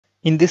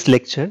In this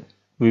lecture,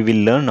 we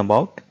will learn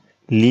about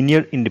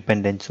linear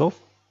independence of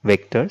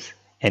vectors,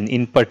 and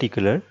in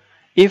particular,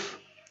 if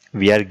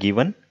we are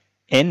given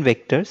n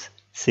vectors,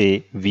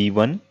 say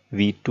v1,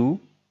 v2,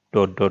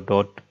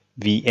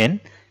 vn,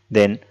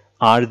 then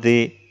are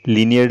they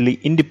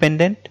linearly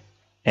independent?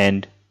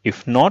 And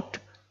if not,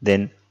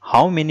 then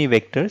how many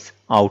vectors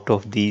out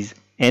of these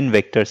n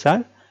vectors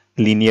are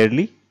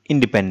linearly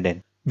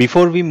independent?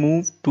 Before we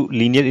move to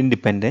linear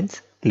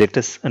independence, let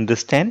us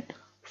understand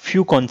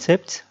few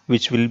concepts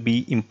which will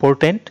be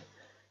important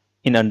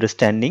in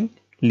understanding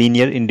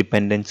linear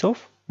independence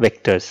of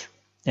vectors.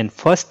 And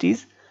first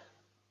is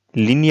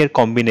linear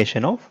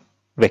combination of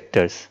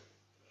vectors.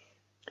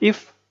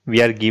 If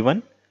we are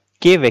given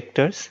k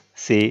vectors,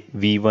 say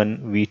v1,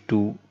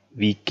 v2,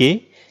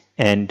 vk,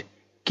 and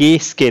k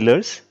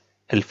scalars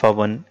alpha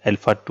 1,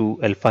 alpha 2,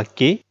 alpha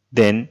k,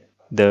 then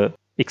the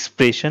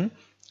expression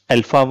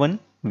alpha 1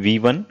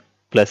 v1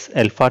 plus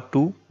alpha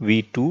 2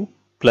 v2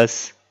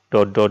 plus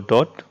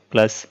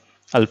plus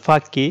alpha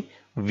k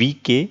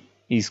vk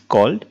is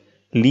called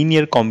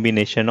linear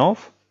combination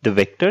of the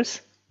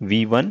vectors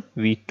v1,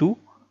 v2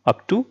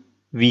 up to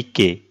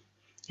vk.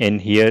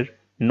 And here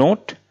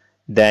note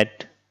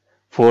that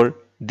for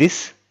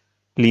this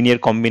linear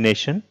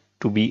combination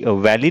to be a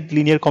valid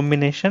linear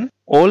combination,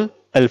 all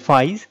alpha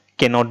i's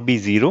cannot be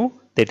 0,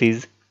 that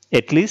is,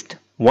 at least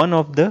one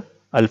of the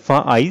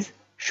alpha i's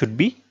should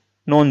be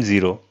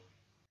non-zero.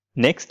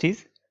 Next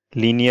is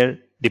linear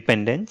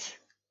dependence.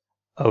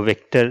 A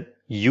vector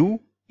u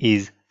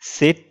is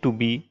said to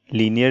be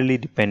linearly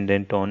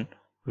dependent on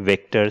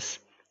vectors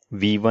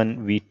v1,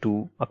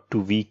 v2 up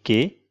to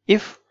vk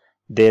if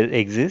there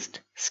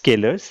exist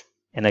scalars,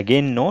 and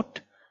again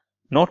note,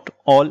 not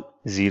all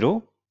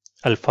 0,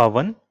 alpha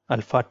 1,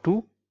 alpha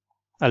 2,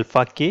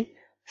 alpha k,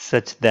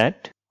 such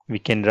that we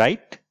can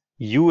write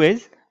u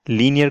as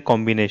linear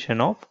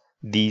combination of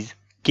these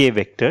k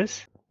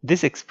vectors.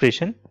 This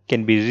expression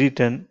can be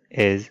written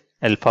as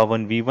alpha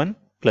 1 v1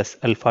 plus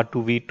alpha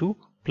 2 v2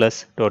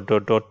 plus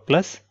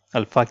plus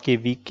alpha k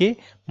vk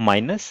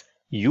minus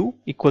u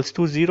equals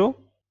to 0.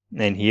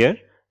 And here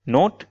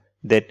note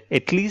that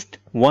at least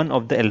one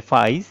of the alpha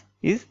i's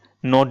is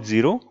not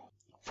 0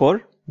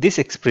 for this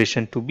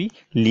expression to be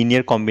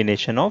linear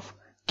combination of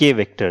k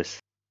vectors.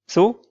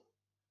 So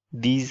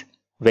these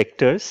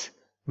vectors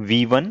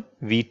v1,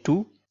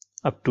 v2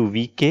 up to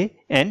vk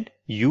and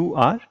u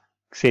are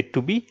said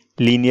to be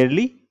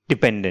linearly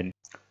dependent.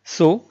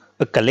 So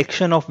a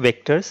collection of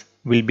vectors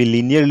will be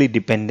linearly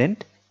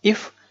dependent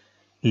if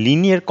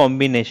linear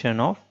combination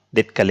of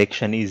that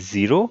collection is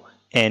 0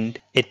 and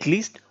at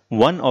least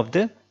one of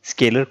the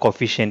scalar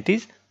coefficient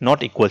is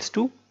not equals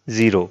to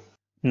 0.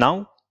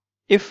 Now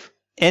if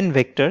n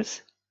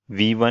vectors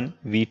v1,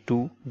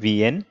 v2,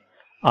 vn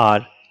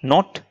are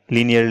not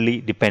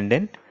linearly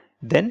dependent,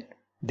 then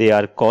they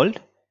are called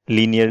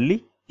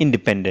linearly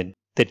independent.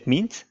 That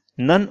means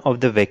none of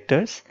the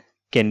vectors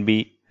can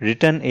be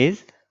written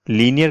as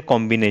linear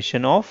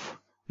combination of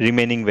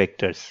remaining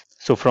vectors.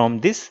 So from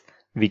this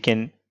we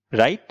can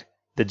write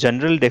the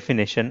general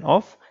definition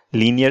of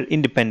linear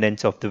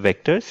independence of the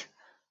vectors,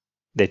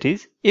 that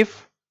is,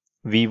 if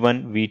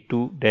v1,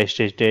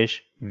 v2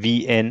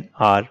 vn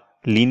are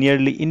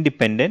linearly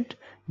independent,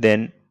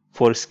 then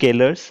for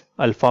scalars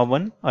alpha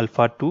 1,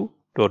 alpha 2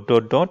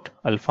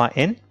 alpha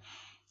n,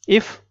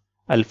 if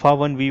alpha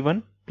 1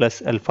 v1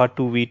 plus alpha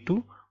 2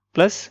 v2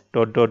 plus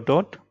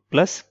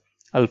plus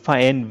alpha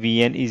n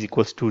vn is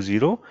equals to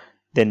 0,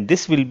 then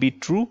this will be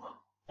true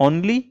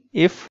only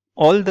if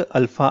all the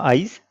alpha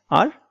i's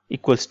are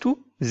equals to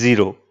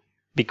 0,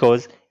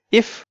 because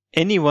if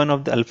any one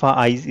of the alpha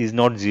i's is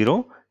not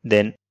 0,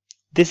 then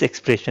this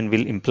expression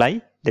will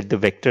imply that the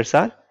vectors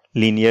are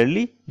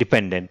linearly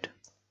dependent.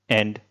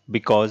 And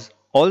because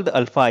all the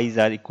alpha i's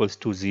are equals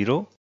to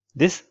 0,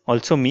 this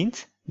also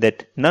means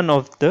that none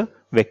of the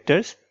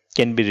vectors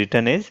can be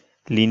written as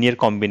linear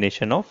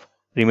combination of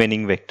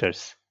remaining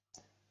vectors.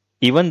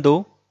 Even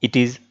though it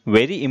is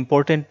very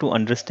important to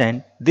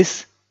understand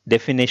this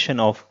definition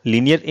of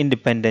linear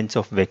independence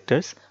of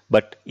vectors,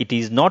 but it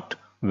is not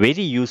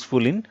very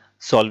useful in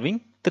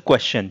solving the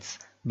questions,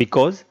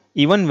 because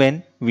even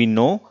when we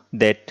know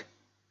that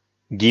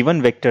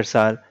given vectors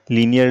are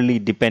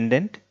linearly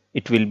dependent,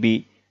 it will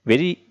be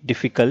very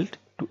difficult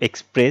to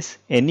express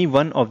any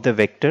one of the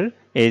vector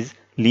as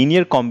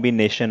linear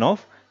combination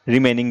of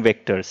remaining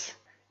vectors.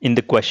 In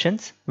the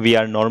questions, we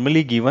are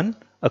normally given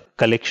a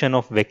collection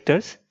of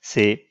vectors,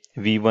 say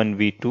v1,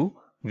 v2,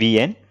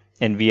 vn,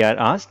 and we are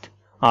asked,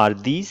 are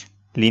these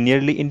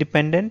linearly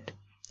independent?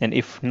 And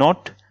if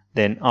not,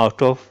 then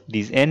out of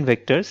these n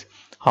vectors,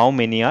 how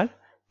many are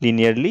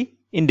linearly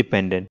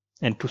independent?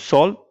 And to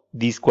solve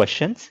these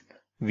questions,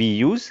 we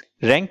use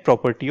rank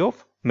property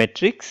of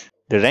matrix.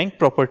 The rank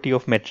property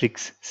of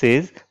matrix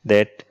says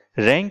that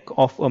rank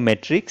of a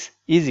matrix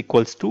is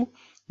equals to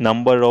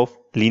number of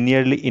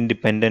linearly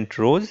independent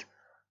rows,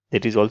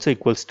 that is also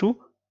equals to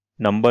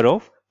number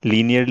of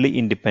linearly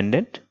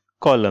independent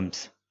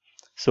columns.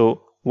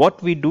 So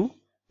what we do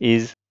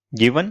is,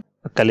 given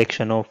a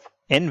collection of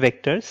n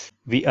vectors,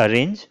 we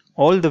arrange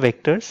all the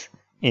vectors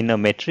in a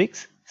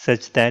matrix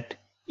such that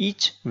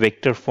each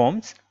vector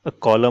forms a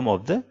column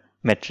of the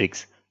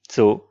matrix.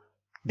 So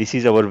this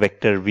is our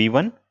vector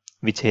v1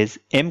 which has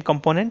m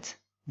components.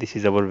 This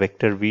is our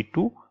vector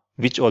v2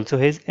 which also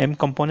has m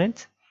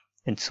components,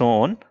 and so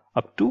on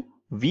up to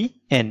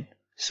vn.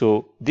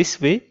 So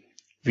this way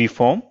we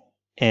form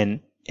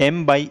an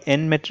m by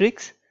n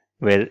matrix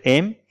where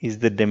m is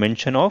the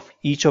dimension of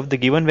each of the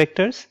given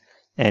vectors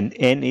and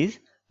n is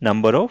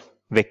number of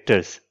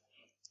vectors,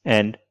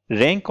 and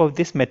rank of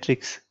this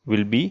matrix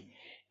will be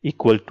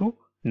equal to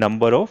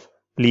number of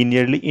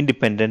linearly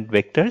independent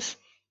vectors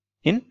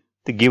in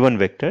the given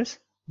vectors,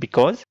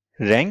 because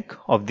rank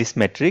of this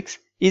matrix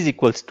is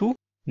equals to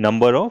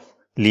number of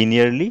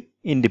linearly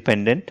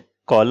independent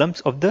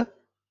columns of the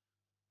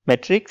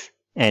matrix,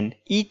 and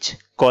each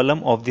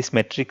column of this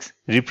matrix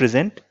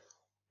represent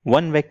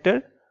one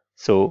vector.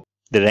 So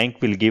the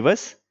rank will give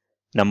us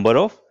number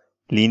of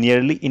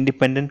linearly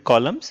independent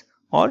columns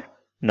or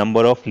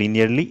number of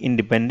linearly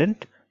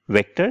independent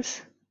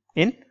vectors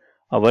in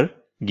our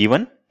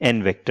given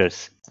n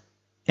vectors.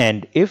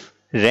 And if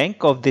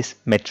rank of this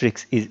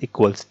matrix is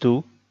equals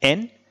to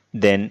n,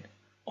 then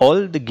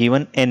all the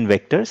given n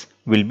vectors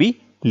will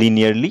be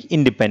linearly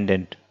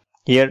independent.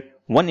 Here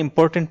one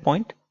important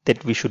point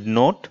that we should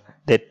note,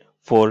 that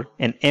for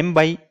an m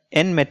by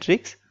n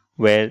matrix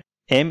where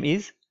m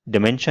is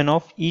dimension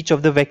of each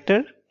of the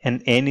vector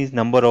and n is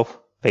number of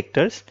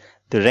vectors,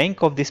 the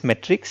rank of this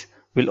matrix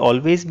will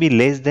always be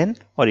less than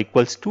or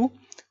equals to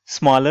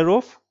smaller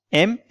of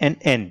m and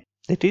n.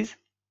 That is,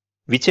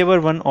 whichever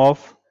one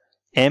of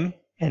m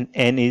and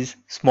n is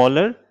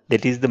smaller,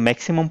 that is the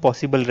maximum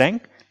possible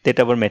rank that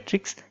our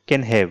matrix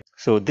can have.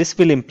 So this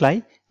will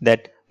imply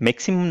that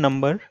maximum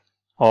number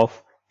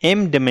of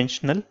m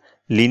dimensional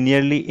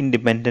linearly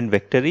independent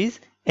vector is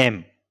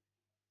m.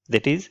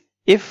 That is,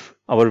 if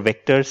our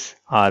vectors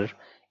are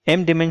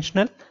m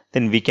dimensional,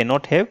 then we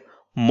cannot have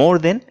more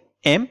than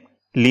m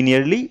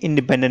linearly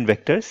independent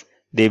vectors.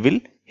 They will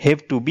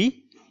have to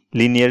be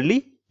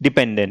linearly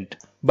dependent,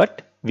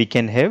 but we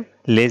can have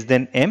less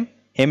than m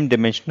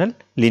dimensional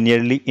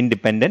linearly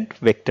independent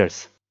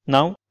vectors.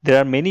 Now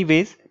there are many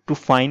ways to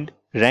find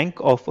rank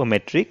of a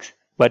matrix,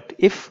 but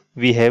if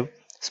we have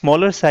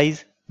smaller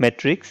size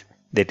matrix,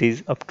 that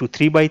is up to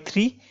 3 by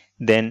 3,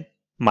 then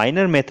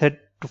minor method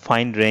to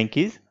find rank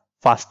is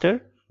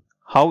faster.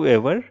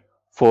 However,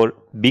 for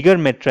bigger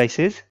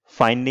matrices,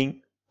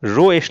 finding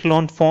row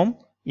echelon form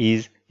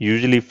is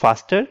usually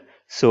faster.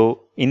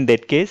 So in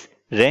that case,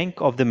 rank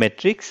of the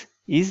matrix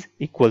is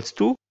equals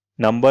to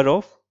number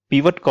of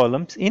pivot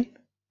columns in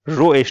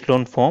row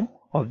echelon form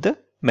of the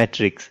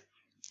matrix.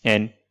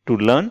 And to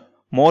learn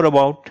more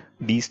about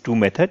these two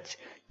methods,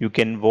 you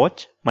can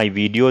watch my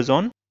videos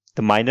on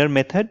the minor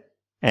method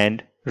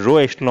and row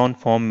echelon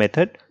form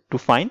method to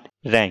find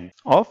rank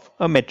of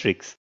a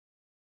matrix.